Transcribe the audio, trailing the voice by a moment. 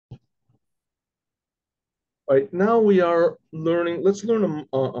All right, now we are learning. Let's learn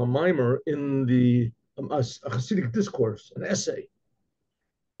a mimer in a Hasidic discourse, an essay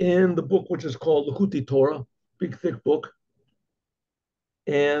in the book which is called Likuti Torah, big thick book,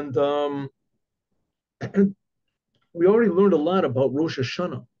 and and we already learned a lot about Rosh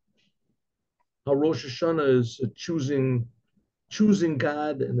Hashanah. How Rosh Hashanah is choosing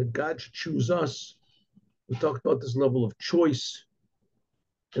God, and that God should choose us. We talked about this level of choice,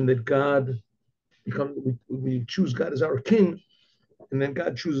 and that we choose God as our king, and then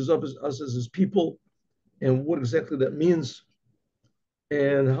God chooses us as his people, and what exactly that means,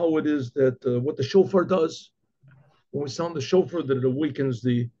 and how it is that what the shofar does when we sound the shofar, that it awakens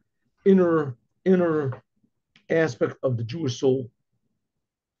the inner aspect of the Jewish soul,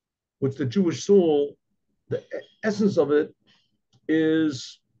 which the Jewish soul, the essence of it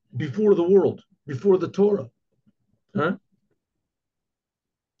is before the world, before the Torah. Huh?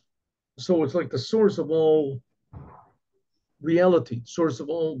 So it's like the source of all reality, source of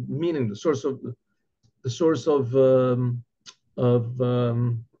all meaning, the source of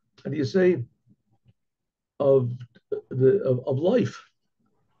how do you say, of of life.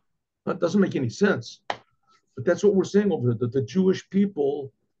 That doesn't make any sense, but that's what we're saying over here. That the Jewish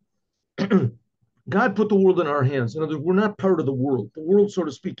people, God put the world in our hands. In other words, we're not part of the world. The world, so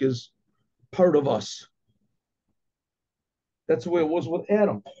to speak, is part of us. That's the way it was with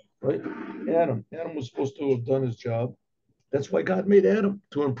Adam, right? Adam was supposed to have done his job. That's why God made Adam,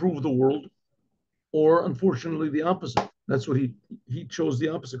 to improve the world, or unfortunately the opposite. That's what he chose, the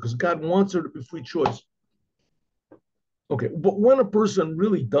opposite, because God wants there to be free choice. Okay, but when a person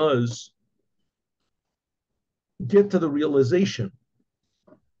really does get to the realization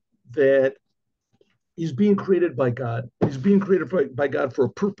that he's being created by God, he's being created by God for a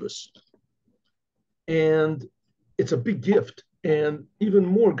purpose, and it's a big gift, and even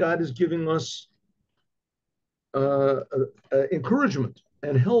more, God is giving us encouragement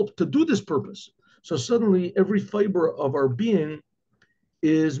and help to do this purpose. So suddenly every fiber of our being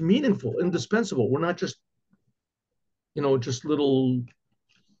is meaningful, indispensable. We're not just, just little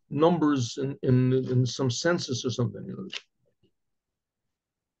numbers in some census or something.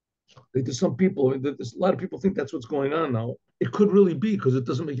 Like there's some people, there's a lot of people think that's what's going on now. It could really be, because it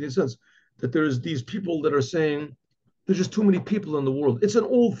doesn't make any sense, that there's these people that are saying there's just too many people in the world. It's an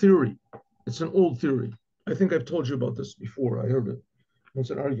old theory. It's an old theory. I think I've told you about this before. I heard it.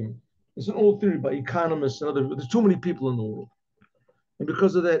 It's an argument. It's an old theory by economists and other. There's too many people in the world, and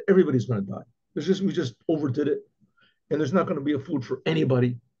because of that, everybody's going to die. We just overdid it, and there's not going to be a food for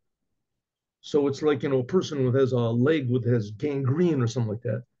anybody. So it's like, a person who has a leg with has gangrene or something like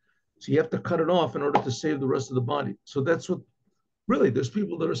that. So you have to cut it off in order to save the rest of the body. So that's what really, there's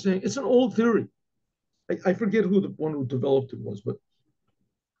people that are saying it's an old theory. I forget who the one who developed it was, but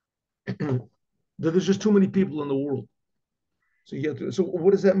that there's just too many people in the world. So so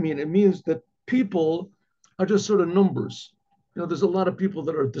what does that mean? It means that people are just sort of numbers. There's a lot of people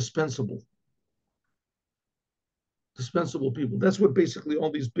that are dispensable people. That's what basically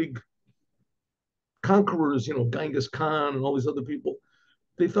all these big conquerors, Genghis Khan and all these other people,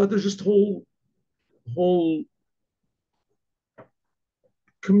 they thought there's just whole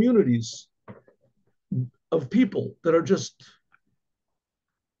communities of people that are just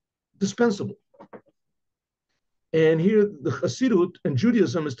dispensable. And here the Hasidut and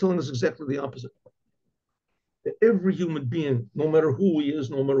Judaism is telling us exactly the opposite. That every human being, no matter who he is,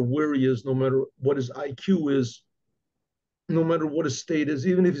 no matter where he is, no matter what his IQ is, no matter what his state is,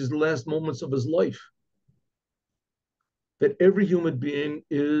 even if it's the last moments of his life, that every human being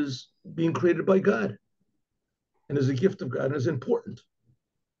is being created by God and is a gift of God and is important.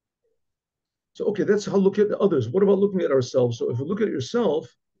 So, okay, that's how look at others. What about looking at ourselves? So if you look at yourself,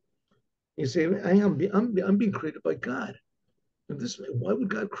 you say, I'm being created by God. And why would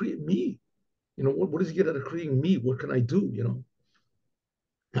God create me? What does he get out of creating me? What can I do?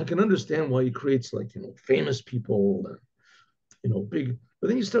 I can understand why he creates, like, famous people, big. But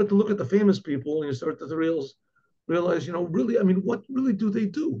then you start to look at the famous people and you start to realize, really, what really do they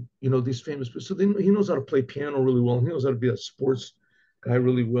do? These famous people. So then he knows how to play piano really well, and he knows how to be a sports guy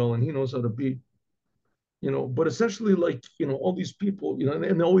really well, and he knows how to be, but essentially, like, all these people, and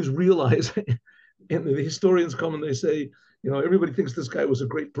they always realize, and the historians come and they say, everybody thinks this guy was a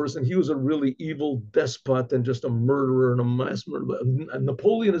great person. He was a really evil despot and just a murderer and a mass murderer. And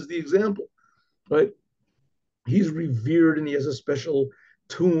Napoleon is the example, right? He's revered and he has a special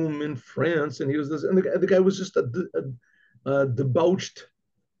tomb in France. And he was this, and the guy was just a debauched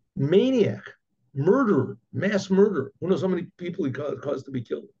maniac, murderer, mass murderer. Who knows how many people he caused to be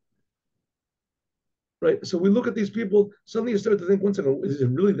killed? Right. So we look at these people, suddenly you start to think, one second, is it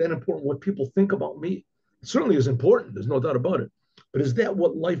really that important what people think about me? It certainly is important. There's no doubt about it. But is that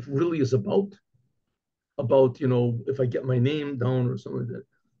what life really is about? About, if I get my name down or something like that.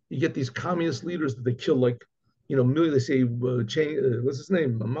 You get these communist leaders that they kill like, million, they say, what's his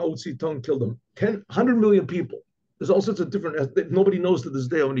name? Mao Zedong killed them. 100 million people. There's all sorts of different, nobody knows to this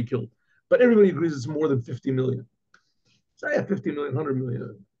day how many killed. But everybody agrees it's more than 50 million. So I have 50 million, 100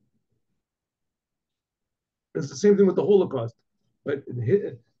 million. It's the same thing with the Holocaust. Right?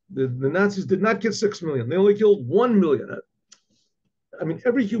 The Nazis did not kill 6 million. They only killed 1 million. I mean,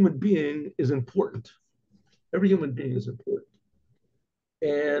 every human being is important. Every human being is important.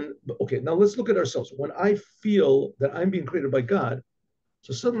 And okay, now let's look at ourselves. When I feel that I'm being created by God,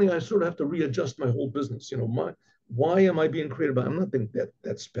 so suddenly I sort of have to readjust my whole business. Why am I being created by? I'm not being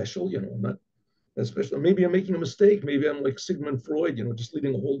that special. I'm not that special. Maybe I'm making a mistake. Maybe I'm like Sigmund Freud. Just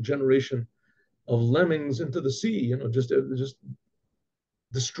leading a whole generation of lemmings into the sea. Just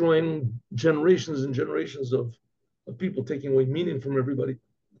destroying generations and generations of people, taking away meaning from everybody.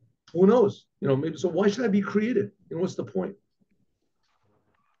 Who knows? Maybe so. Why should I be created? What's the point?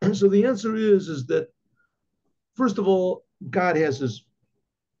 And so the answer is that first of all, God has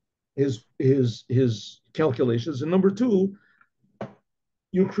his calculations, and number two,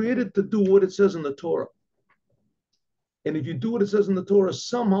 you're created to do what it says in the Torah. And if you do what it says in the Torah,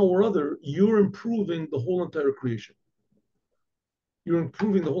 somehow or other, you're improving the whole entire creation. You're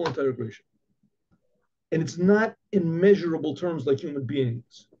improving the whole entire creation. And it's not in measurable terms like human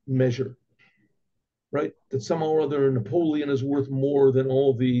beings measure, right? That somehow or other Napoleon is worth more than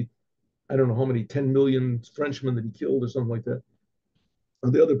all the, I don't know how many, 10 million Frenchmen that he killed or something like that.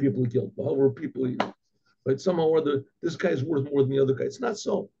 Or the other people he killed, however people he, right? Somehow or other, this guy is worth more than the other guy. It's not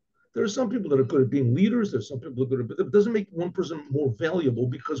so. There are some people that are good at being leaders. There's some people that are good at, but it doesn't make one person more valuable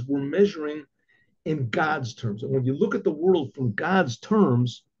because we're measuring in God's terms. And when you look at the world from God's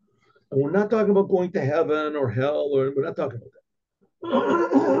terms, and we're not talking about going to heaven or hell, or we're not talking about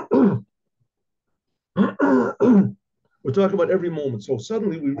that. We're talking about every moment. So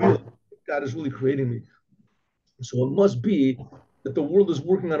suddenly we realize God is really creating me. So it must be that the world is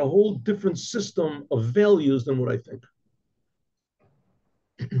working on a whole different system of values than what I think.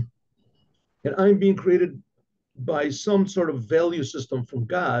 And I'm being created by some sort of value system from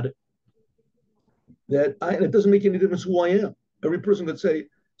God and it doesn't make any difference who I am. Every person could say,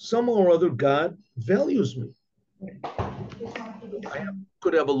 somehow or other, God values me.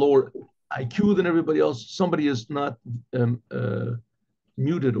 Could have a lower IQ than everybody else. Somebody is not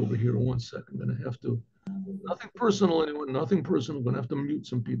muted over here. 1 second. I'm going to have to. Nothing personal, anyone. Nothing personal. I'm going to have to mute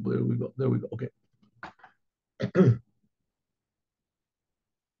some people. There we go. There we go. Okay.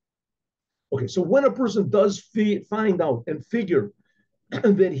 Okay. So when a person does find out and figure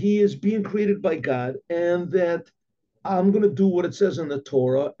that he is being created by God and that I'm going to do what it says in the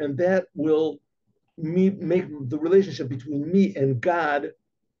Torah, and that will make the relationship between me and God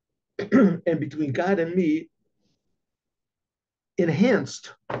and between God and me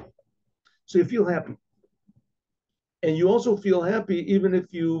enhanced. So you feel happy. And you also feel happy even if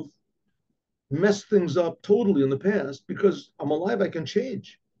you've messed things up totally in the past, because I'm alive, I can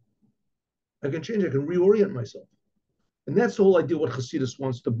change. I can change, I can reorient myself. And that's the whole idea what Hasidus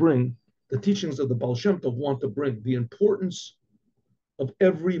wants to bring, the teachings of the Baal Shem Tov want to bring, the importance of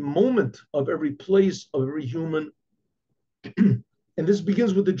every moment, of every place, of every human. And this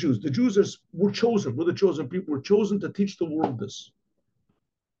begins with the Jews. The Jews were chosen. We're the chosen people. We're chosen to teach the world this.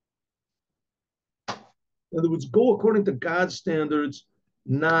 In other words, go according to God's standards,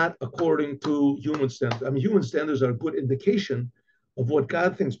 not according to human standards. I mean, human standards are a good indication of what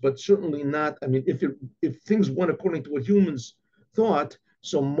God thinks, but certainly not. I mean, if things went according to what humans thought,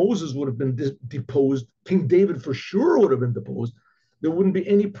 so Moses would have been deposed. King David for sure would have been deposed. There wouldn't be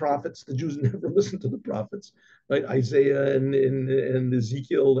any prophets. The Jews never listened to the prophets, right? Isaiah and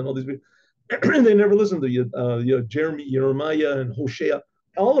Ezekiel and all these people. They never listened to Jeremiah and Hosea,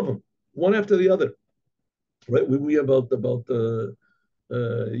 all of them, one after the other. Right? We about Jonah,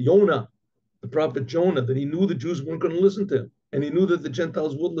 the prophet Jonah, that he knew the Jews weren't going to listen to him, and he knew that the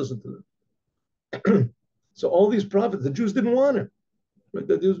Gentiles would listen to them. So all these prophets, the Jews didn't want him. Right?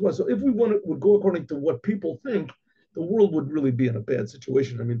 So if we would go according to what people think, the world would really be in a bad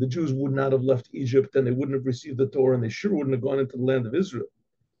situation. I mean, the Jews would not have left Egypt, and they wouldn't have received the Torah, and they sure wouldn't have gone into the land of Israel.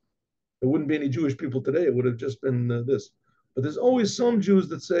 There wouldn't be any Jewish people today. It would have just been this. But there's always some Jews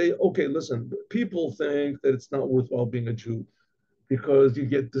that say, okay, listen, people think that it's not worthwhile being a Jew because you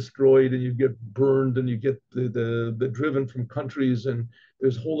get destroyed and you get burned and you get the driven from countries and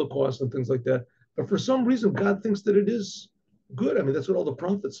there's Holocaust and things like that. But for some reason, God thinks that it is good. I mean, that's what all the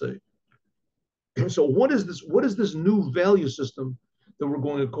prophets say. So what is this new value system that we're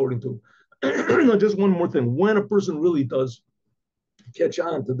going according to? Just one more thing. When a person really does catch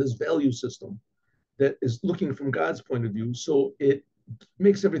on to this value system that is looking from God's point of view, so it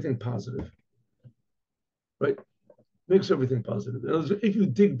makes everything positive, right? Makes everything positive. If you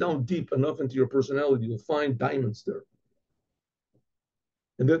dig down deep enough into your personality, you'll find diamonds there.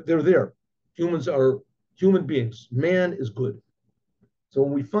 And they're there. Humans are human beings. Man is good. So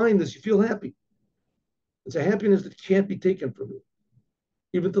when we find this, you feel happy. It's a happiness that can't be taken from you,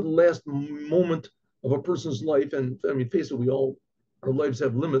 even to the last moment of a person's life. And I mean, face it, our lives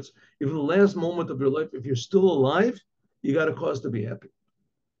have limits. Even the last moment of your life, if you're still alive, you got a cause to be happy.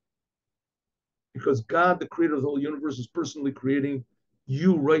 Because God, the creator of the whole universe, is personally creating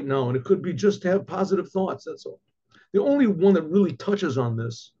you right now. And it could be just to have positive thoughts, that's all. The only one that really touches on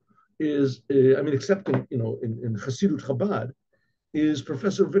this is, except in Hasidut Chabad, is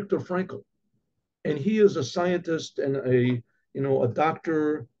Professor Viktor Frankl. And he is a scientist and a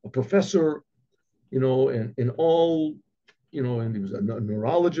doctor, a professor, and in all, and he was a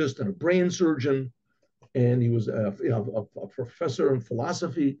neurologist and a brain surgeon, and he was a professor in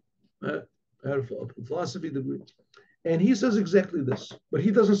philosophy, had a philosophy degree. And he says exactly this, but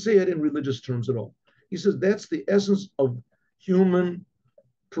he doesn't say it in religious terms at all. He says that's the essence of human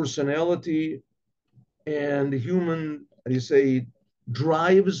personality and human, how do you say,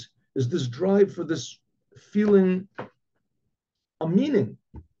 drives, is this drive for this feeling a meaning,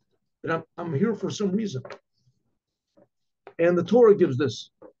 that I'm here for some reason. And the Torah gives this.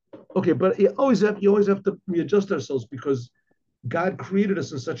 Okay, but you always have to readjust ourselves, because God created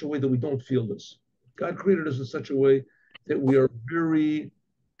us in such a way that we don't feel this. God created us in such a way that we are very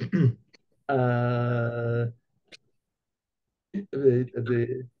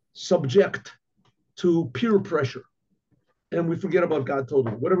the subject to peer pressure. And we forget about God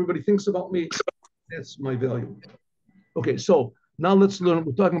totally. What everybody thinks about me, that's my value. Okay, so now let's learn.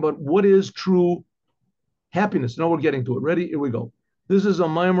 We're talking about what is true happiness. Now we're getting to it. Ready? Here we go. This is a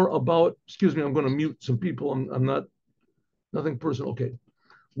mimer about, excuse me, I'm going to mute some people. I'm not, nothing personal. Okay.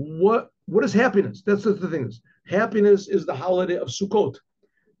 What is happiness? That's the thing is. Happiness is the holiday of Sukkot.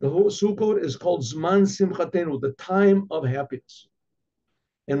 The whole Sukkot is called Zman Simchatenu, the time of happiness.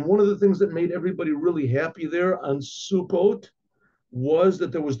 And one of the things that made everybody really happy there on Sukkot was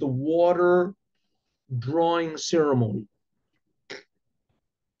that there was the water drawing ceremony.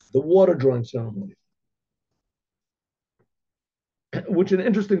 The water drawing ceremony. Which is an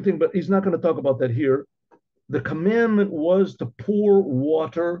interesting thing, but he's not going to talk about that here. The commandment was to pour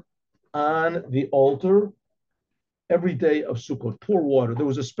water on the altar every day of Sukkot. Pour water. There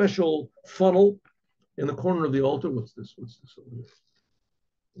was a special funnel in the corner of the altar. What's this?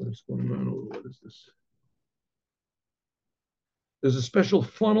 What is going on? What is this? There's a special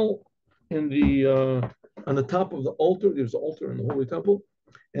funnel in the on the top of the altar. There's an altar in the Holy Temple,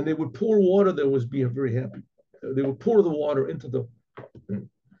 and they would pour water. They would be very happy. They would pour the water into the thing.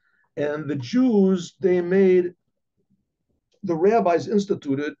 And the Jews, the rabbis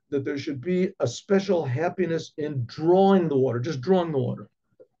instituted that there should be a special happiness in drawing the water, just drawing the water.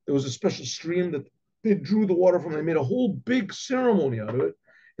 There was a special stream that they drew the water from. They made a whole big ceremony out of it.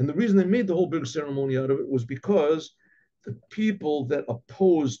 And the reason they made the whole big ceremony out of it was because the people that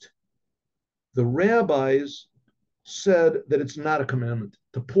opposed the rabbis said that it's not a commandment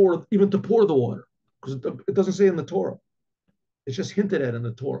to pour the water, because it doesn't say in the Torah. It's just hinted at in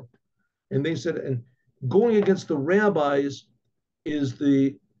the Torah. And they said, and going against the rabbis is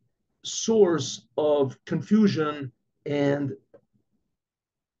the source of confusion and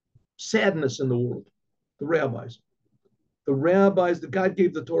sadness in the world. The rabbis, that God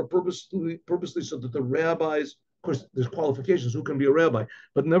gave the Torah purposely so that the rabbis, of course, there's qualifications, who can be a rabbi,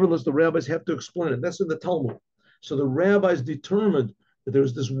 but nevertheless, the rabbis have to explain it. That's in the Talmud. So the rabbis determined that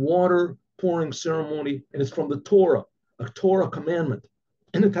there's this water pouring ceremony, and it's from the Torah, a Torah commandment.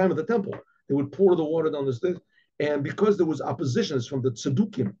 In the time of the temple, they would pour the water down this thing. And because there was oppositions from the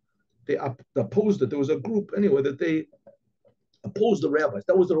Tzedukim, they opposed it. There was a group, anyway, that they opposed the rabbis.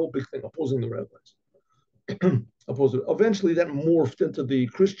 That was their whole big thing, opposing the rabbis. Opposed it. Eventually, that morphed into the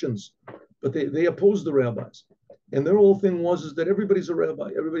Christians, but they opposed the rabbis. And their whole thing is that everybody's a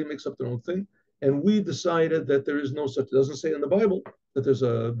rabbi. Everybody makes up their own thing. And we decided that there is no such, it doesn't say in the Bible that there's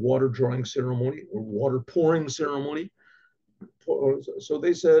a water drawing ceremony or water pouring ceremony. So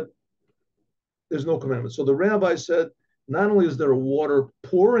they said, there's no commandment. So the rabbi said, not only is there a water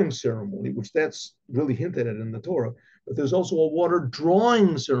pouring ceremony, which that's really hinted at in the Torah, but there's also a water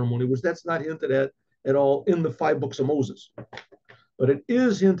drawing ceremony, which that's not hinted at all in the 5 books of Moses. But it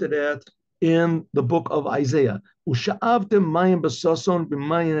is hinted at in the book of Isaiah.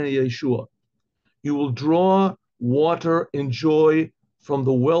 You will draw water in joy from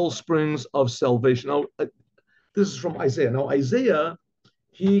the well springs of salvation. Now, this is from Isaiah. Now, Isaiah,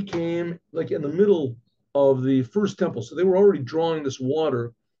 he came like in the middle of the first temple. So they were already drawing this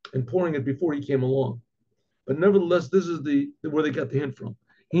water and pouring it before he came along. But nevertheless, this is where they got the hint from.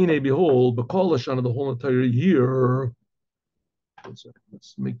 Hine, behold, Bakal Hashanah, the whole entire year. One second.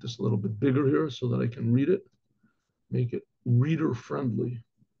 Let's make this a little bit bigger here so that I can read it. Make it reader friendly.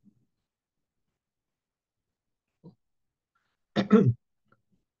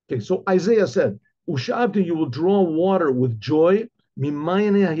 Okay, so Isaiah said, Ushabti, you will draw water with joy,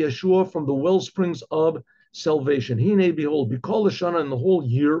 Mimayane Yeshua, from the well springs of salvation. Hine, behold, Bikol Shana, in the whole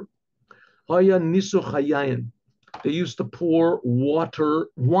year, Haya Nisu Chayayin. They used to pour wine,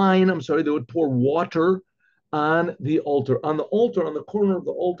 they would pour water on the altar. On the altar, on the corner of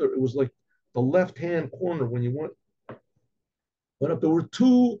the altar, it was like the left-hand corner when you went up. There were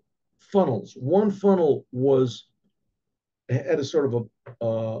two funnels. One funnel had a sort of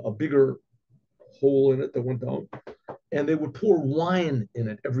a bigger hole in it that went down, and they would pour wine in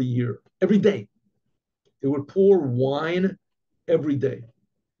it every year, every day. They would pour wine every day.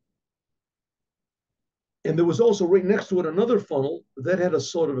 And there was also right next to it another funnel that had a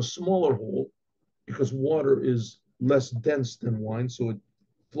sort of a smaller hole because water is less dense than wine, so it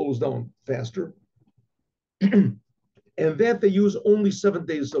flows down faster. And that they use only 7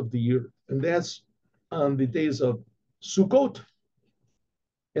 days of the year. And that's on the days of Succot.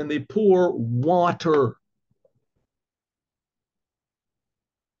 And they pour water.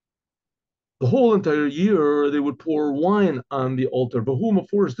 The whole entire year, they would pour wine on the altar. But whom, of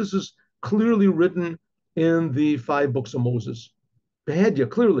course, this is clearly written in the 5 books of Moses. Behedya,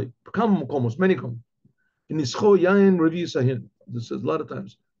 clearly. Many come. In Ischo Yain Revi Sahin. This says a lot of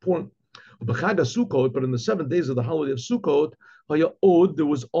times. But in the 7 days of the holiday of Sukkot, there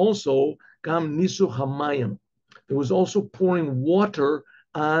was also Gam Nisu Hamayim. There was also pouring water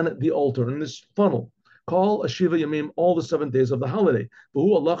on the altar in this funnel. Call Ashiva Yamim all the 7 days of the holiday.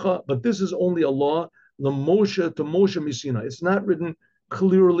 But this is only a law to Moshe Misina. It's not written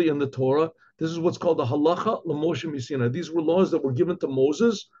clearly in the Torah. This is what's called the halacha l'Moshe Misina. These were laws that were given to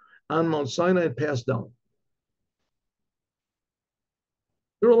Moses on Mount Sinai and passed down.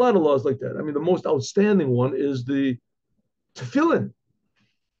 There are a lot of laws like that. I mean, the most outstanding one is the tefillin.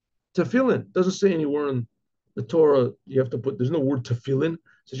 Tefillin doesn't say anywhere in the Torah you have to put. There's no word tefillin. It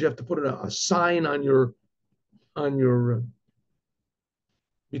says you have to put a sign on your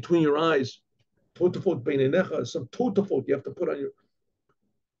between your eyes. Totafot beinenecha. Some totafot you have to put on your.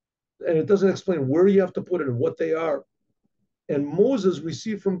 And it doesn't explain where you have to put it and what they are. And Moses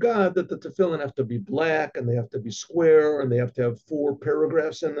received from God that the tefillin have to be black and they have to be square and they have to have 4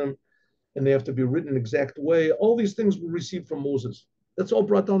 paragraphs in them and they have to be written an exact way. All these things were received from Moses. That's all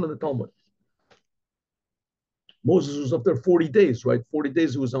brought down in the Talmud. Moses was up there 40 days, right? 40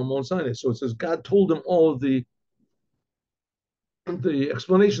 days he was on Mount Sinai. So it says God told him all of the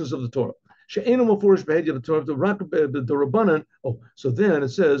explanations of the Torah. So then it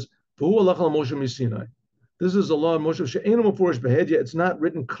says, this is a law of Moshe. It's not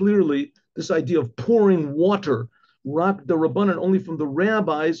written clearly, this idea of pouring water, rak the Rabbanan, only from the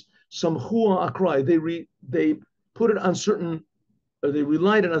rabbis, samchua akrai. They put it on certain, they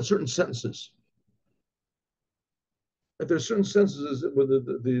relied it on certain sentences. But there's certain sentences with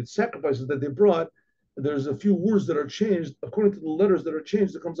the sacrifices that they brought, there's a few words that are changed. According to the letters that are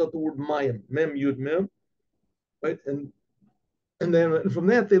changed, it comes out the word mayim, mem, yud, mem, right? And then from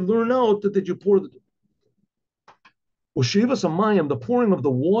that, they learn out that you pour the Ushivas Amayim, the pouring of the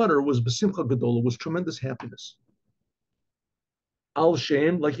water was Besimcha Gedola, was tremendous happiness. Al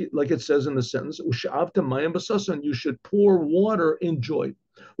Shem, like it says in the sentence, Ushavta Mayim Basasan, you should pour water in joy.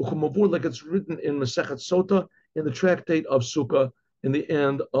 Uchumavur, like it's written in Masechet Sota, in the tractate of Sukkah, in the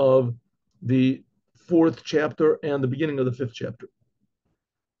end of the 4th chapter and the beginning of the 5th chapter.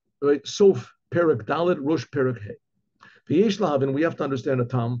 Right? Sof Perak Dalit, Rosh Perak He. V'yesh lahavin, we have to understand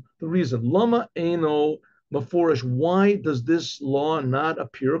the reason. Lama Eino Maforish, why does this law not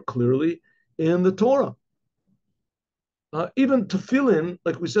appear clearly in the Torah? Even tefillin,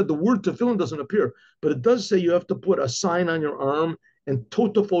 like we said, the word tefillin doesn't appear, but it does say you have to put a sign on your arm and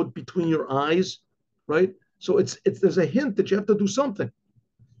totafot between your eyes, right? So there's a hint that you have to do something.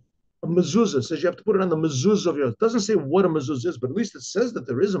 A mezuzah says you have to put it on the mezuzah of yours. It doesn't say what a mezuzah is, but at least it says that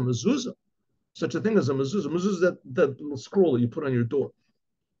there is a mezuzah. Such a thing as a mezuzah. Mezuzah is that little scroll that you put on your door.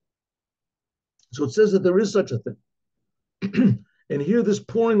 So it says that there is such a thing. And here, this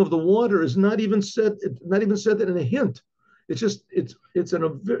pouring of the water is not even said that in a hint. It's just it's in a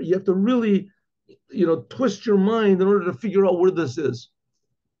very, you have to really, twist your mind in order to figure out where this is.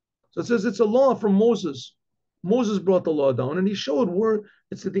 So it says it's a law from Moses. Moses brought the law down, and he showed where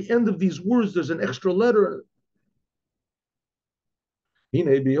it's at the end of these words, there's an extra letter.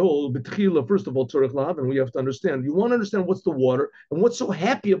 Behold, first of all, and we have to understand. You want to understand what's the water and what's so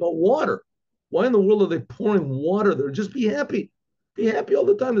happy about water. Why in the world are they pouring water there? Just be happy. Be happy all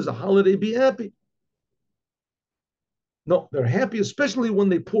the time. There's a holiday, be happy. No, they're happy, especially when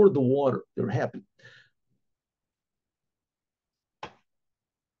they poured the water. They're happy.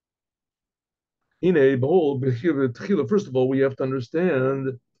 Behold, first of all, we have to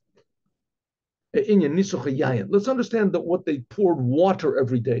understand. Let's understand that what they poured water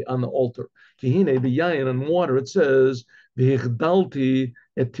every day on the altar. The yayin and water, it says, V'hichdalti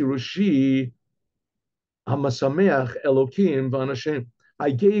et tirushi hamasameach Elokim v'anashem.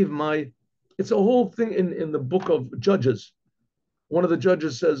 I gave my, it's a whole thing in the book of Judges. One of the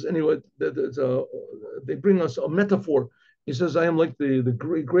judges says, anyway, they bring us a metaphor. He says, I am like the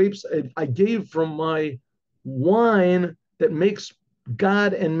grapes I gave from my wine that makes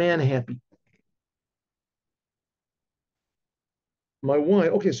God and man happy. My wine.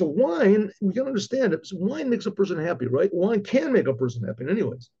 Okay, so wine, we can understand it. So wine makes a person happy, right? Wine can make a person happy,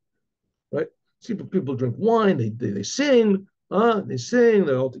 anyways, right? See, people drink wine, they sing, they sing,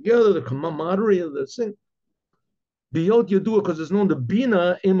 they're all together, they're camaraderie, they sing. Biyot Yadua, because it's known the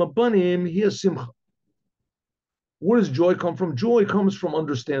Bina Imabanim, he has simcha. Where does joy come from? Joy comes from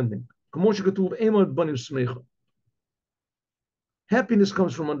understanding. Happiness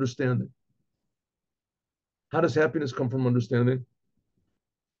comes from understanding. How does happiness come from understanding?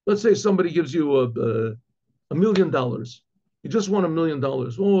 Let's say somebody gives you $1 million. You just won $1 million.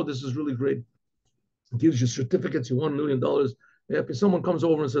 Oh, this is really great. It gives you certificates. You won $1 million. If someone comes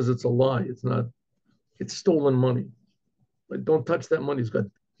over and says it's a lie, it's not. It's stolen money. Like, don't touch that money. It's got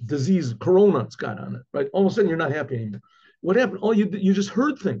disease, corona. It's got on it. Right? All of a sudden, you're not happy anymore. What happened? All you just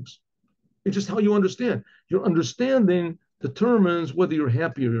heard things. It's just how you understand. Your understanding determines whether you're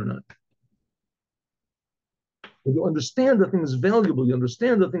happy or you're not. When you understand the thing is valuable, you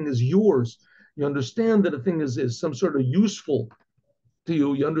understand the thing is yours, you understand that a thing is some sort of useful to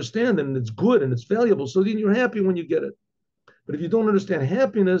you, you understand it and it's good and it's valuable, so then you're happy when you get it. But if you don't understand,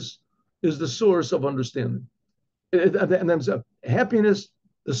 happiness is the source of understanding. And then happiness,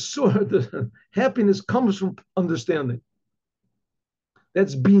 the happiness comes from understanding.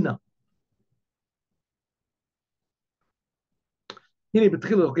 That's Bina.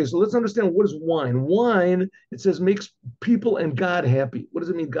 Okay, so let's understand what is wine. Wine, it says, makes people and God happy. What does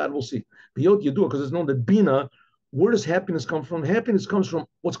it mean? God will see. Biyot Yadua, because it's known that Bina, where does happiness come from? Happiness comes from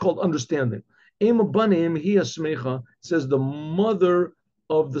what's called understanding. Ema Banim, Hiya Smecha, says the mother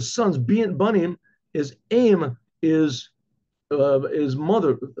of the sons. Banim is Aim is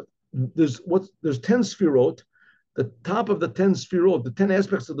mother. There's 10 sfirot. The top of the 10 sfirot, the 10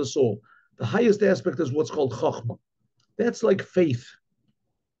 aspects of the soul. The highest aspect is what's called Chachma. That's like faith.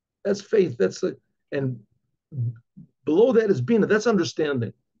 That's faith. And below that is Bina. That's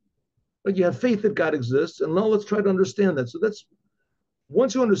understanding. Like, you have faith that God exists, and now let's try to understand that. So that's,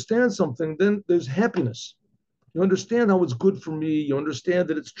 once you understand something, then there's happiness. You understand how it's good for me. You understand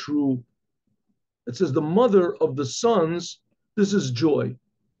that it's true. It says the mother of the sons, this is joy.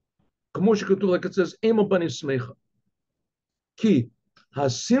 Like it says, Ema bani smecha. Ki,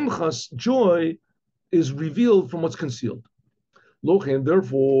 hasimchas, joy, is revealed from what's concealed. Lochen,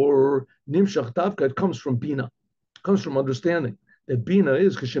 therefore, nimshach tavka, it comes from bina, comes from understanding. That bina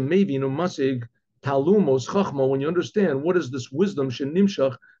is k'shemevinu masig talumos chachma. When you understand what is this wisdom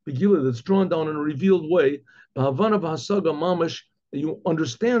shenimshach begila that's drawn down in a revealed way, b'havana v'hasaga mamash, you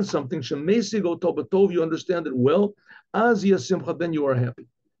understand something shemesig otobatov, you understand it well. Azia simcha, then you are happy.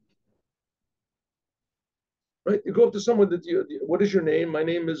 Right? You go up to someone that what is your name? My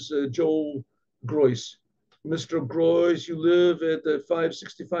name is Joe Groyce. Mr. Groyce, you live at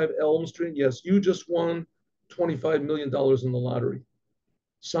 565 Elm Street. Yes, you just won $25 million in the lottery.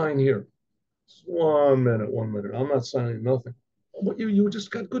 Sign here. 1 minute, 1 minute. I'm not signing nothing. But you just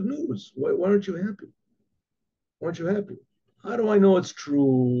got good news. Why aren't you happy? Why aren't you happy? How do I know it's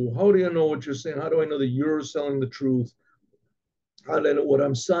true? How do you know what you're saying? How do I know that you're selling the truth? How do I know what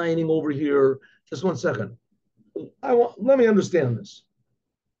I'm signing over here? Just 1 second. Let me understand this.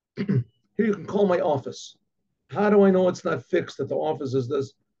 Here you can call my office. How do I know it's not fixed, that the office is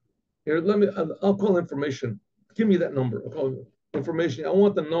this? Here, I'll call information. Give me that number. I'll call information. I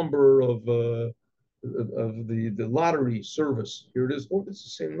want the number of the lottery service. Here it is. Oh, it's the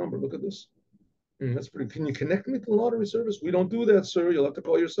same number. Look at this. That's pretty. Can you connect me to the lottery service? We don't do that, sir. You'll have to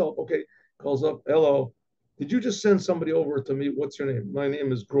call yourself. Okay. Calls up. Hello. Did you just send somebody over to me? What's your name? My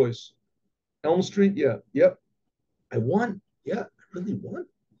name is Groyce. Elm Street? Yeah. Yep. I won. Yeah. I really won.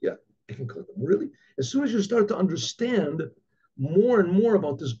 Yeah. I can click them. Really? As soon as you start to understand more and more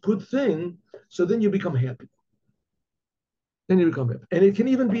about this good thing, so then you become happy. Then you become happy. And it can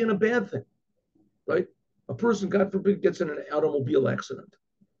even be in a bad thing, right? A person, God forbid, gets in an automobile accident.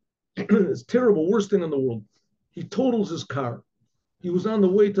 It's terrible, worst thing in the world. He totals his car. He was on the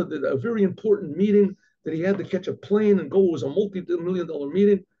way to a very important meeting that he had to catch a plane and go. It was a multi-million-dollar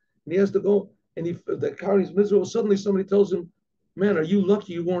meeting, and he has to go. And the car, he's miserable. Suddenly, somebody tells him, "Man, are you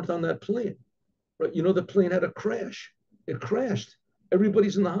lucky you weren't on that plane? Right? You know the plane had a crash. It crashed.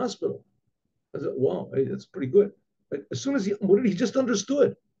 Everybody's in the hospital." I said, "Wow, hey, that's pretty good." But as soon as he just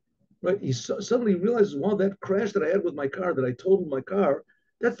understood, right? He suddenly realizes, "Wow, that crash that I had with my car, that I totaled my car,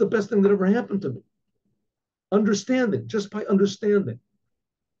 that's the best thing that ever happened to me." Understanding, just by understanding.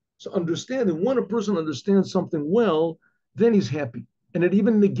 So understanding, when a person understands something well, then he's happy. And it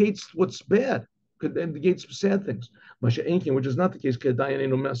even negates what's bad. It negates sad things. Moshiach, which is not the case, it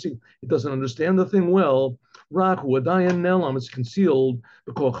doesn't understand the thing well. It's concealed.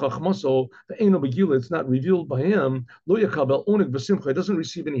 It's not revealed by him. It doesn't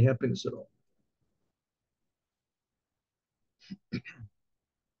receive any happiness at all.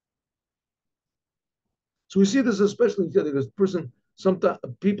 So we see this especially because sometimes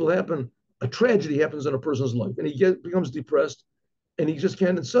a tragedy happens in a person's life, and becomes depressed, and he just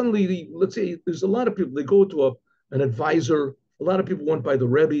can't. And suddenly, let's say there's a lot of people, they go to an advisor. A lot of people went by the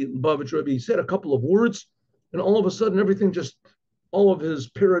Rebbe, Lubavitch Rebbe. He said a couple of words, and all of a sudden, all of his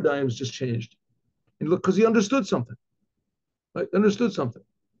paradigms just changed. And look, because he understood something, right? Understood something.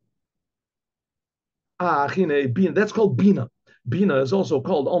 Bina. That's called Bina. Bina is also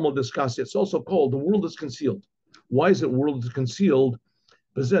called Alma Discassia. It's also called the world is concealed. Why is it world is concealed?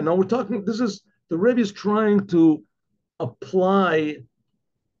 But then, now we're talking, the Rebbe is trying to apply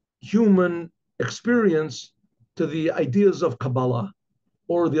human experience to the ideas of Kabbalah,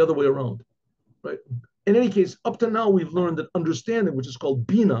 or the other way around, right? In any case, up to now, we've learned that understanding, which is called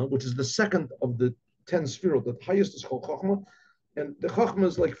Bina, which is the second of the 10 spheres, the highest is called Chachma, and the Chachma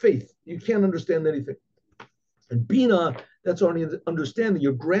is like faith. You can't understand anything. And Bina, that's only understanding.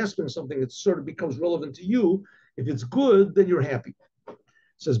 You're grasping something that sort of becomes relevant to you. If it's good, then you're happy. It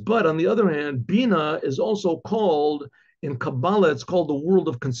says, but on the other hand, Bina is also called, in Kabbalah, it's called the world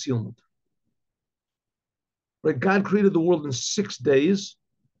of concealment. Right? God created the world in 6 days.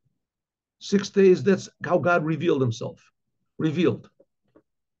 6 days, that's how God revealed himself. Revealed.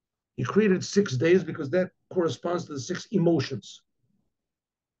 He created 6 days because that corresponds to the 6 emotions.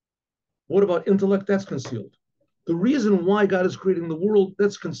 What about intellect? That's concealed. The reason why God is creating the world,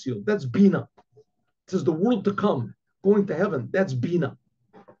 that's concealed. That's Bina. It says the world to come, going to heaven, that's Bina.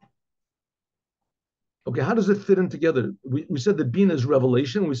 Okay, how does it fit in together? We said that Bina is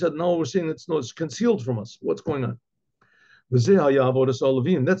revelation. We said, no, we're saying it's concealed from us. What's going on? That's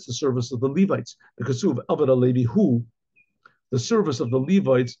the service of the Levites. Because the service of the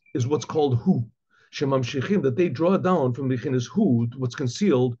Levites is what's called hu. That they draw down from the is hu, what's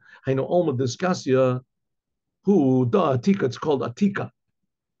concealed. I know Alma Discassia, hu, da Atika, it's called Atika.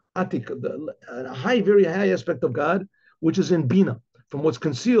 Atika, a very high aspect of God, which is in Bina, from what's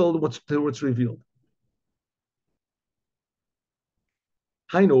concealed, what's revealed.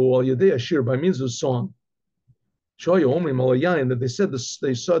 Hainu al Yadei Ashir, by means of song. That they said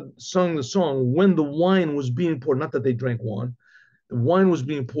they sung the song when the wine was being poured, not that they drank wine. The wine was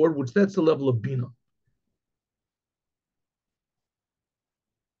being poured, which that's the level of Bina.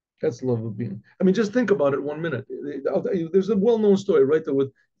 That's the level of Bina. I mean, just think about it 1 minute. There's a well-known story, right?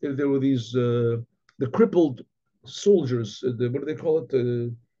 There were these the crippled soldiers. What do they call it?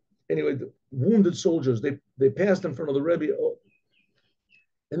 Anyway, the wounded soldiers. They passed in front of the Rebbe,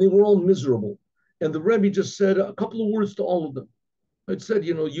 and they were all miserable. And the Rebbe just said a couple of words to all of them. It said,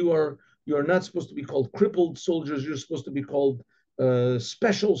 you are not supposed to be called crippled soldiers. You're supposed to be called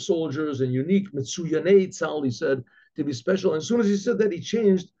special soldiers and unique. Mitsuyanei tzal, he said, to be special. And as soon as he said that, he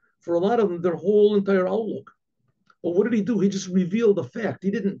changed, for a lot of them, their whole entire outlook. But what did he do? He just revealed the fact.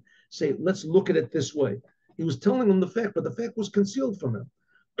 He didn't say, let's look at it this way. He was telling them the fact, but the fact was concealed from him.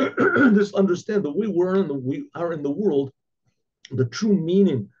 Just understand that we are in the world, the true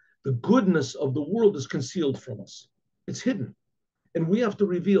meaning, the goodness of the world is concealed from us. It's hidden, and we have to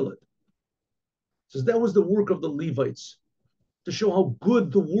reveal it. Says that was the work of the Levites, to show how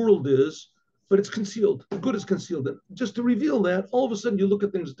good the world is, but it's concealed. The good is concealed. And just to reveal that, all of a sudden you look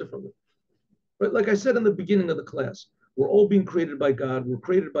at things differently. Right? Like I said in the beginning of the class, we're all being created by God. We're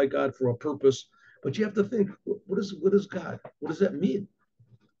created by God for a purpose. But you have to think, what is God? What does that mean?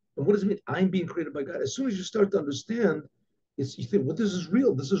 And what does it mean? I'm being created by God. As soon as you start to understand, you think, well, this is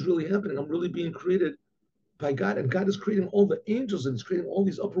real. This is really happening. I'm really being created by God, and God is creating all the angels and He's creating all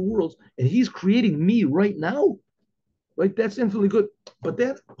these upper worlds, and He's creating me right now. Right? That's infinitely good. But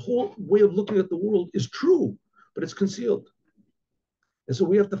that whole way of looking at the world is true, but it's concealed. And so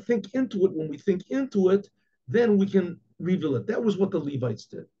we have to think into it. When we think into it, then we can reveal it. That was what the Levites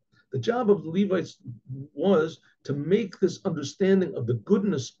did. The job of the Levites was to make this understanding of the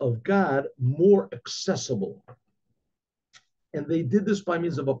goodness of God more accessible. And they did this by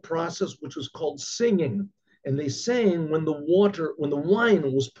means of a process which was called singing. And they sang when the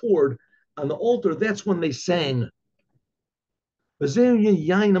wine was poured on the altar, that's when they sang. That's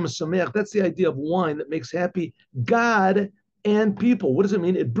the idea of wine that makes happy God and people. What does it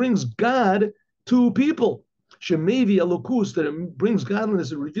mean? It brings God to people. Shemevi Elokus, that it brings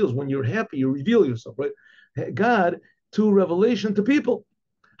godliness, it reveals. When you're happy, you reveal yourself, right? God to revelation to people.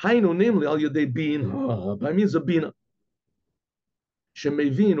 Hainu, namely, al yadei bin, by means of bina.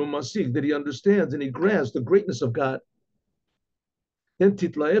 Shemevin umasik, that he understands and he grasps the greatness of God. Then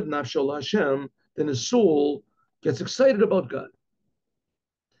titlaev nafshal Hashem, then his soul gets excited about God.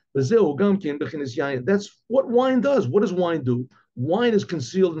 That's what wine does. What does wine do? Wine is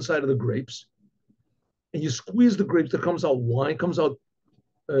concealed inside of the grapes, and you squeeze the grapes, there comes out wine, comes out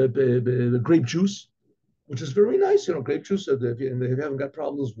the grape juice, which is very nice. Grape juice, if you haven't got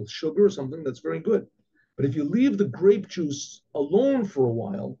problems with sugar or something, that's very good. But if you leave the grape juice alone for a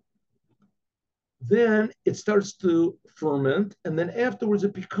while, then it starts to ferment, and then afterwards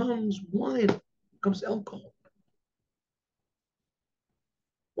it becomes wine, it becomes alcohol.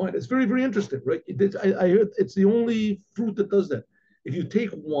 Wine. It's very, very interesting, right? I heard it's the only fruit that does that. If you take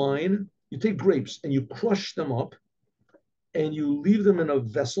wine, you take grapes and you crush them up and you leave them in a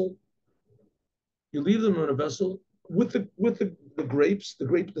vessel. You leave them in a vessel with the grapes,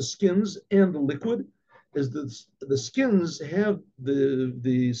 the skins and the liquid. As the skins have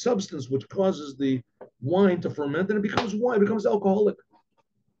the substance which causes the wine to ferment, and it becomes wine, it becomes alcoholic.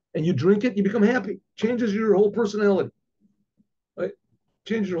 And you drink it, you become happy. Changes your whole personality. Right?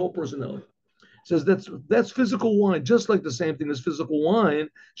 Change your whole personality. It says that's physical wine, just like the same thing as physical wine.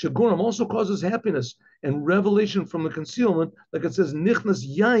 Shagurim also causes happiness and revelation from the concealment, like it says, Nichnas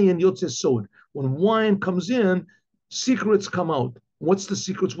yayin yotze sod. When wine comes in, secrets come out. What's the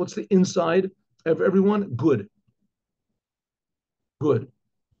secrets? What's the inside of everyone? Good. Good.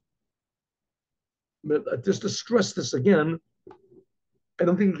 But just to stress this again, I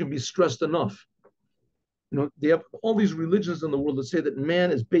don't think it can be stressed enough. They have all these religions in the world that say that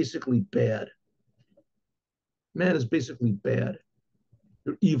man is basically bad. Man is basically bad.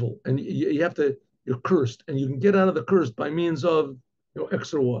 You're evil, and you're cursed, and you can get out of the curse by means of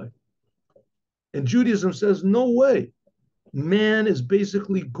X or Y. And Judaism says, no way. Man is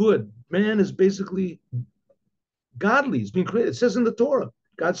basically good. Man is basically godly. He's being created. It says in the Torah,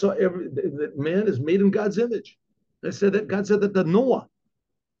 God saw that man is made in God's image. God said that to Noah.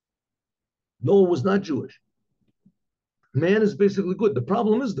 Noah was not Jewish. Man is basically good. The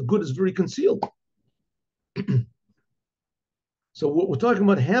problem is the good is very concealed. So what we're talking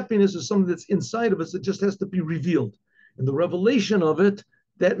about, happiness, is something that's inside of us that just has to be revealed. And the revelation of it,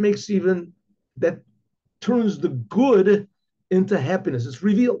 that turns the good into happiness. It's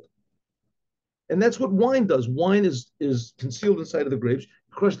revealed. And that's what wine does. Wine is concealed inside of the grapes. You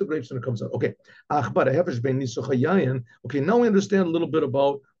crush the grapes and it comes out. Okay. Okay, now we understand a little bit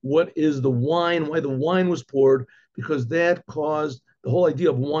about what is the wine, why the wine was poured, because that caused the whole idea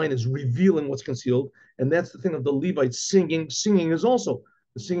of wine is revealing what's concealed. And that's the thing of the Levites singing. Singing is also,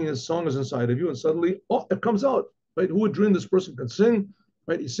 the singing is song is inside of you, and suddenly, it comes out. Right? Who would dream this person can sing?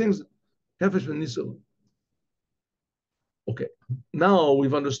 Right? He sings. Okay, now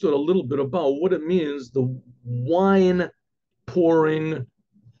we've understood a little bit about what it means, the wine pouring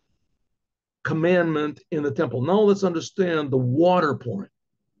commandment in the temple. Now let's understand the water pouring.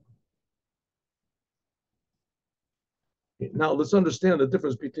 Okay, now let's understand the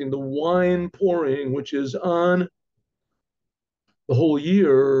difference between the wine pouring, which is on the whole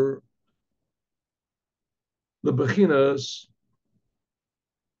year, the Bechinas.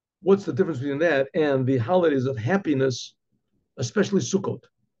 What's the difference between that and the holidays of happiness, especially Sukkot?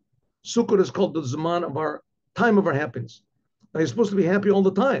 Sukkot is called the Zaman of our time of our happiness. Now, you're supposed to be happy all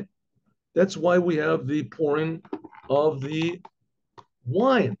the time. That's why we have the pouring of the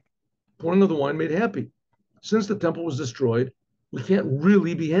wine. Pouring of the wine made happy. Since the temple was destroyed, we can't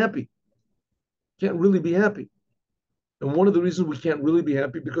really be happy. Can't really be happy. And one of the reasons we can't really be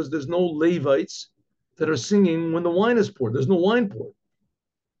happy because there's no Levites that are singing when the wine is poured. There's no wine poured.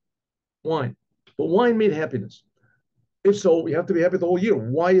 Wine. But wine made happiness. If so, we have to be happy the whole year.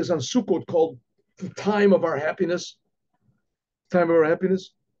 Why is on Sukkot called the time of our happiness? Time of our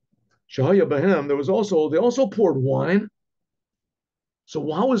happiness? Shahaya Bahem, they also poured wine.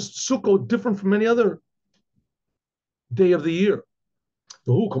 So how is Sukkot different from any other day of the year?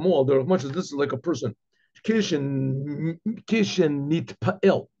 The who come all there, much as this is like a person. Kishin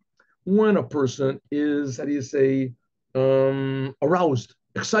nitpa'el. When a person is, how do you say, aroused,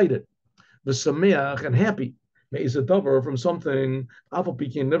 excited, the sameach and happy, is a dover from something,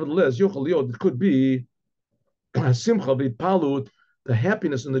 nevertheless, it could be simcha palut, the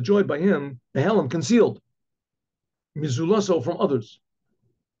happiness and the joy by him, the helam concealed, mizulaso from others.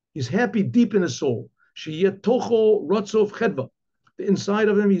 He's happy deep in his soul. Sheyetocho rotzov chedva. The inside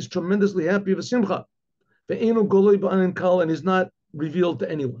of him, he's tremendously happy with simcha. Ve'enu golei ba'anin kal, and he's not revealed to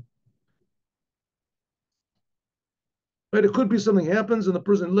anyone. Right? It could be something happens and the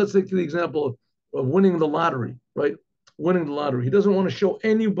person, let's take the example of winning the lottery, right? Winning the lottery. He doesn't want to show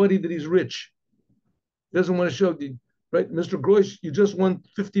anybody that he's rich. He doesn't want to show, right? Mr. Grosh, you just won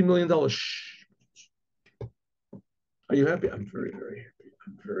 $50 million. Shh. Are you happy? I'm very, very happy.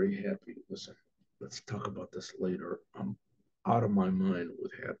 I'm very happy. Listen, let's talk about this later. I'm out of my mind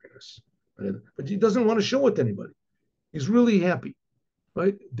with happiness. But he doesn't want to show it to anybody. He's really happy,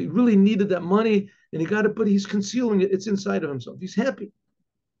 right? They really needed that money and he got it, but he's concealing it. It's inside of himself. He's happy.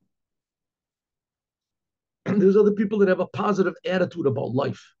 And there's other people that have a positive attitude about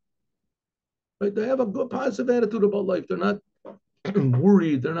life. Right? They have a good positive attitude about life. They're not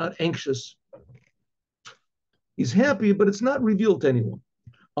worried. They're not anxious. He's happy, but it's not revealed to anyone.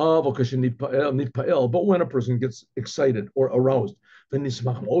 But when a person gets excited or aroused, then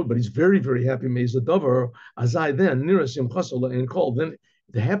but he's very, very happy. Then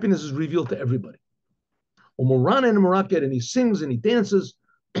the happiness is revealed to everybody. And he sings and he dances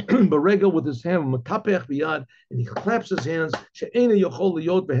with his hand, and he claps his hands.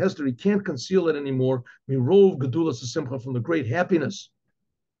 He can't conceal it anymore. From the great happiness.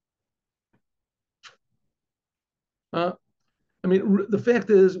 I mean, the fact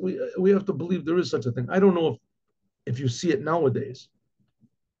is, we have to believe there is such a thing. I don't know if you see it nowadays.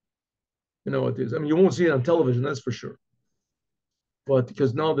 You know what it is. I mean, you won't see it on television, that's for sure. But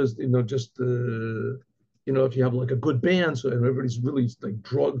because now there's, just, if you have like a good band, so everybody's really like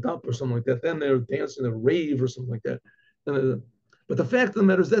drugged up or something like that, then they're dancing a rave or something like that. But the fact of the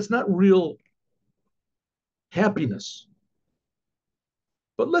matter is, that's not real happiness.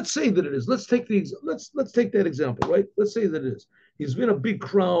 But let's say that it is. Let's take that example, right? Let's say that it is. He's been a big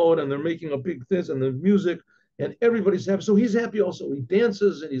crowd and they're making a big this and the music and everybody's happy. So he's happy also. He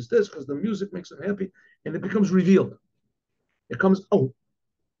dances and he's this because the music makes him happy and it becomes revealed. It comes,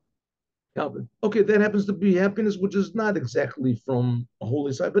 okay, that happens to be happiness, which is not exactly from a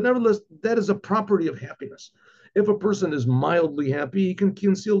holy side, but nevertheless, that is a property of happiness. If a person is mildly happy, he can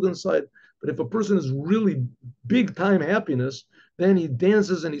conceal inside. But if a person is really big time happiness, then he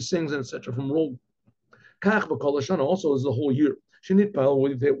dances and he sings and etc. From roll. Also is the whole year.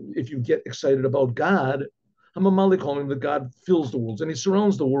 If you get excited about God, I'm a Malik calling that God fills the worlds and he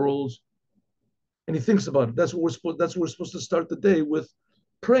surrounds the worlds and he thinks about it. That's what we're supposed to start the day with,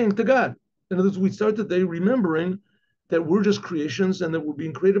 praying to God. In other words, we start the day remembering that we're just creations and that we're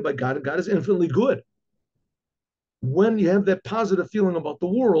being created by God and God is infinitely good. When you have that positive feeling about the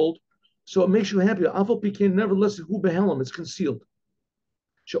world, so it makes you happy. Nevertheless, it's concealed.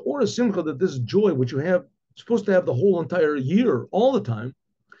 That this joy, which you have, supposed to have the whole entire year, all the time,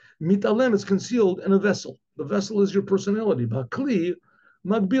 mitalem, it's concealed in a vessel. The vessel is your personality. Bakli,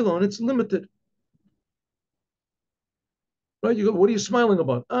 magbilo, and it's limited. Right? You go, what are you smiling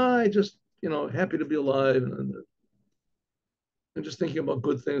about? I just, happy to be alive and just thinking about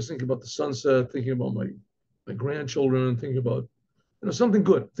good things, thinking about the sunset, thinking about my grandchildren, thinking about something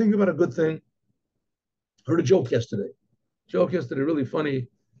good, thinking about a good thing. Heard a joke yesterday, really funny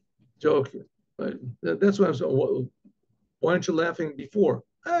joke. Right? That's why I'm saying, why aren't you laughing before?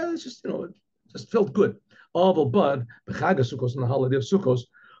 It's just, it just felt good. But the Chag of Sukkos and the holiday of Sukkos,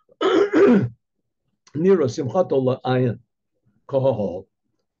 Nira Simchato La'ayin.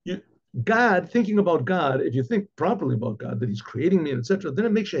 God, thinking about God, if you think properly about God, that He's creating me, etc., then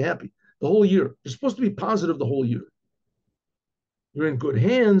it makes you happy the whole year. You're supposed to be positive the whole year. You're in good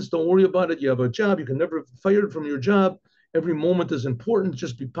hands. Don't worry about it. You have a job. You can never be fired from your job. Every moment is important.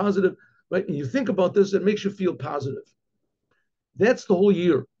 Just be positive, right? And you think about this, it makes you feel positive. That's the whole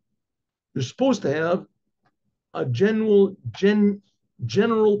year. You're supposed to have a general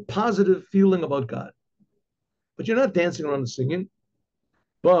positive feeling about God. But you're not dancing around and singing.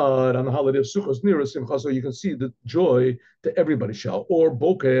 But on the holiday of Sukkot, near Simcha, so you can see the joy to everybody shall, or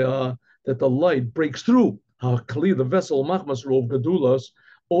bokeh, that the light breaks through. Kali, the vessel, machmas rov gadulas,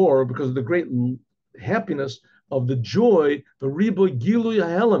 or because of the great happiness of the joy, the riboy gilu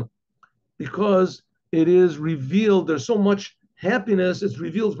yahelim, because it is revealed. There's so much happiness. It's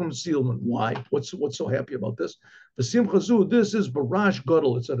revealed from concealment. Why? What's so happy about this? The simcha zu. This is barash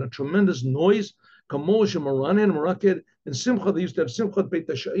gadol. It's a tremendous noise. Kamosh maranin maraked. In simcha, they used to have simchat beit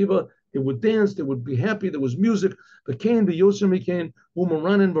hashaiva. They would dance. They would be happy. There was music. The kain, the yosim kain,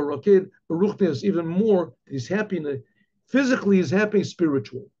 umaranin baraked. Baruchnes. Even more, he's happy. Physically, he's happy.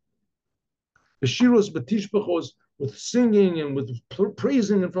 Spiritual. The shiros batishbachos, with singing and with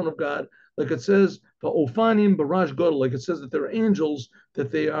praising in front of God, like it says, "Va'ofanim barash gadol," like it says that they're angels, that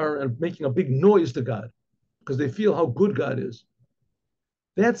they are making a big noise to God because they feel how good God is.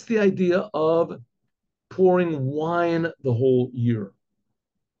 That's the idea of pouring wine the whole year,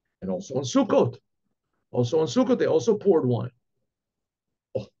 and also on Sukkot. Also on Sukkot, they also poured wine.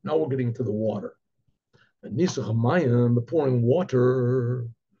 Oh, now we're getting to the water. And Nisach Hamayim, the pouring water,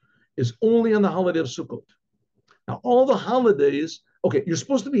 is only on the holiday of Sukkot. Now, all the holidays, okay, you're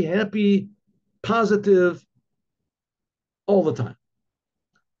supposed to be happy, positive, all the time.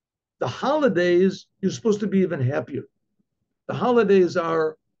 The holidays, you're supposed to be even happier. The holidays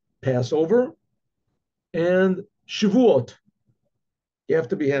are Passover and Shavuot. You have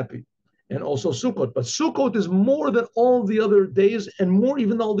to be happy. And also Sukkot. But Sukkot is more than all the other days and more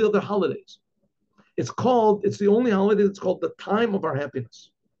even than all the other holidays. It's the only holiday that's called the time of our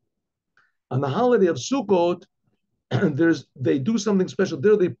happiness. On the holiday of Sukkot, they do something special.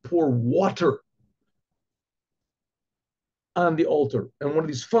 There they pour water on the altar. And one of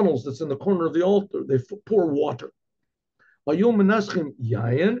these funnels that's in the corner of the altar, they pour water. They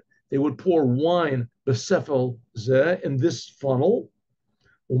would pour wine, besefel zeh, in this funnel,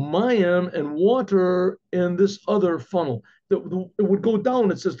 umayim, and water in this other funnel. It would go down,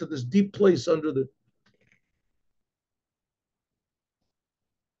 it says, to this deep place under the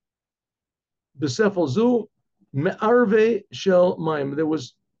besefel zu me'arve shel mayim. There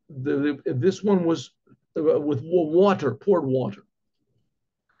was this one was with water, poured water.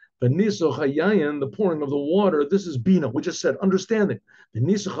 The nisoch hayayin, the pouring of the water, this is bina. We just said understanding. The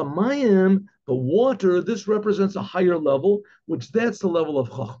nisoch hamayim, the water, this represents a higher level, which that's the level of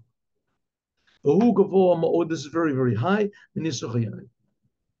chacham. This is very, very high. The nisoch hayayin.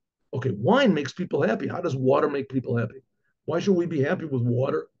 Okay, wine makes people happy. How does water make people happy? Why should we be happy with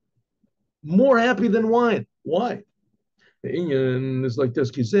water? More happy than wine. Why? The Inyan is like this.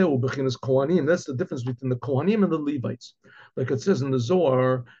 That's the difference between the Kohanim and the Levites. Like it says in the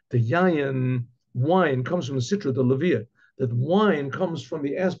Zohar, the Yayin, wine, comes from the Sitra, the Leviah. That wine comes from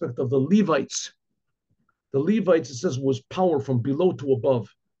the aspect of the Levites. The Levites, it says, was power from below to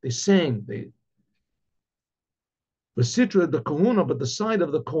above. They sang. The Sitra, the Kahuna, but the side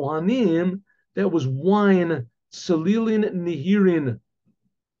of the Kohanim, that was wine, Salilin Nihirin.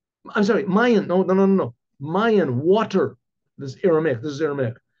 I'm sorry, Mayan. No. Mayan, water. This is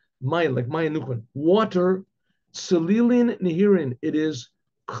Aramaic. Mayan, like Mayan Nukwan. Water, Salilin Nihirin. It is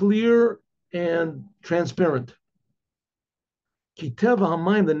clear and transparent. Kiteva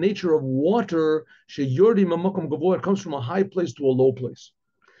HaMayim, the nature of water, Sheyordi Mamakom Gavoa, it comes from a high place to a low place.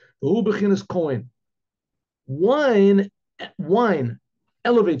 The Hu Bechinas Kohen. Wine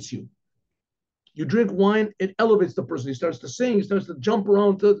elevates you. You drink wine, it elevates the person. He starts to sing, he starts to jump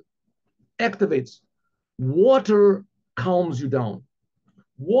around, activates. Water calms you down.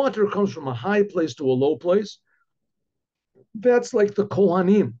 Water comes from a high place to a low place. That's like the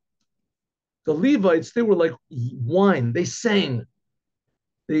Kohanim. The Levites, they were like wine. They sang.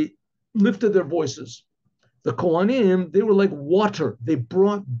 They lifted their voices. The Kohanim, they were like water. They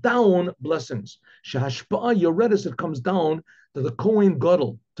brought down blessings. Shahashpa'a Yoredis, it comes down to the Kohen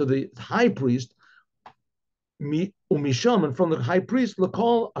Gadol, to the high priest, Umisham, and from the high priest,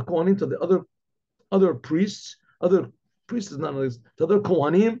 Lakal, according to the other priests is not to other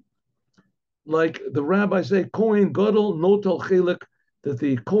Kohanim, like the rabbis say, Kohen Gadol Notel Chelik, that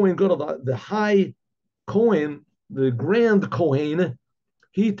the Kohen Gadol, the high Kohen, the grand Kohen,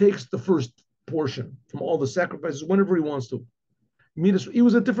 he takes the first portion from all the sacrifices whenever he wants to. He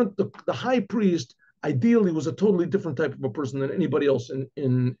was a different, the high priest ideally was a totally different type of a person than anybody else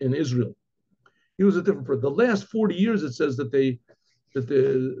in Israel. He was a different person. The last 40 years, it says that the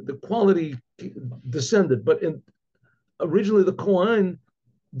quality descended, but originally the Kohen,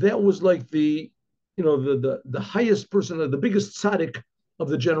 that was like the highest person, the biggest tzaddik of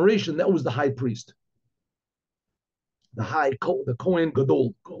the generation. That was the high priest, the Kohen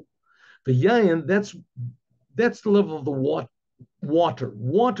Gadol. The Yayin, that's the level of the water.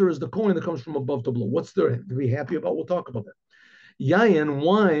 Water is the Kohen that comes from above to below. What's there to be happy about? We'll talk about that. Yayin,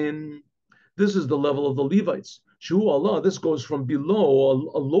 wine, this is the level of the Levites. Shu Allah, this goes from below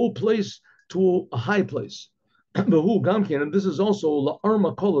a low place to a high place. Behu Gamkin, and this is also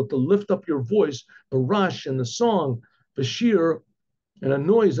la'arma kola, to lift up your voice, the rush and the song, the sheer and a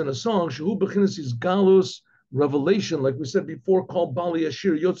noise and a song. Shehu bechinas is galus, revelation, like we said before, called Bali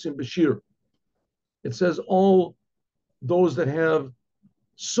Ashir Yotzim Bashir. It says all those that have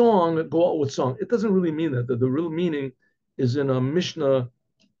song go out with song. It doesn't really mean that. The real meaning is in a Mishnah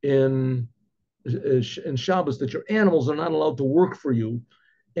in Shabbos, that your animals are not allowed to work for you.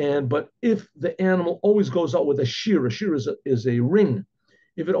 But if the animal always goes out with a shear is a ring.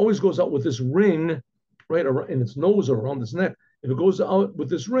 If it always goes out with this ring, right, in its nose or around its neck, if it goes out with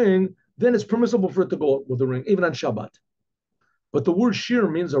this ring, then it's permissible for it to go out with the ring, even on Shabbat. But the word shir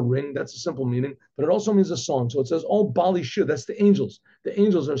means a ring. That's a simple meaning. But it also means a song. So it says all Bali shir. That's the angels. The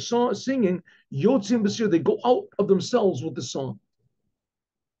angels are singing yotzim b'shir. They go out of themselves with the song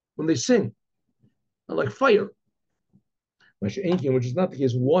when they sing, like fire. Which is not the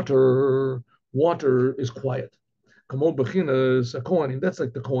case. Water is quiet. Kamol b'china is a kohanim. That's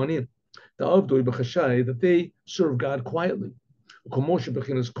like the kohanim. The avdoi b'chashai, that they serve God quietly. Kamosha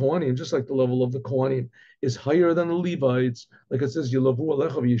b'china is kohanim, just like the level of the kohanim is higher than the Levites. Like it says, Yelavu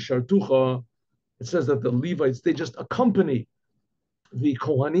alecha v'yishartucha. It says that the Levites, they just accompany the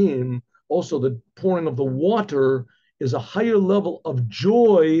kohanim. Also, the pouring of the water is a higher level of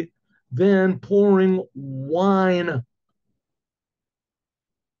joy than pouring wine.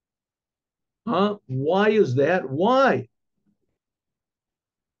 Huh? Why is that? Why?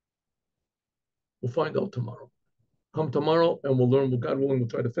 We'll find out tomorrow. Come tomorrow and we'll learn. God willing, we'll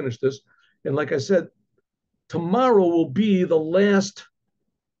try to finish this. And like I said, tomorrow will be the last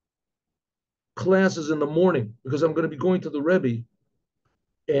classes in the morning because I'm going to be going to the Rebbe.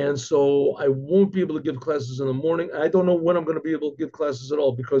 And so I won't be able to give classes in the morning. I don't know when I'm going to be able to give classes at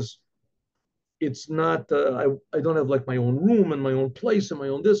all because it's not, I don't have like my own room and my own place and my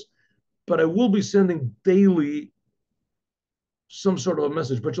own this, but I will be sending daily some sort of a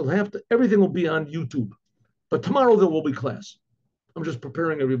message, but everything will be on YouTube. But tomorrow there will be class. I'm just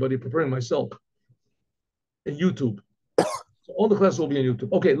preparing everybody, preparing myself in YouTube. So all the classes will be on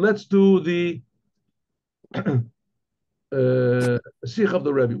YouTube. Okay, let's do the Sikh of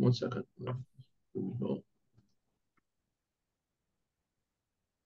the Rebbe. 1 second.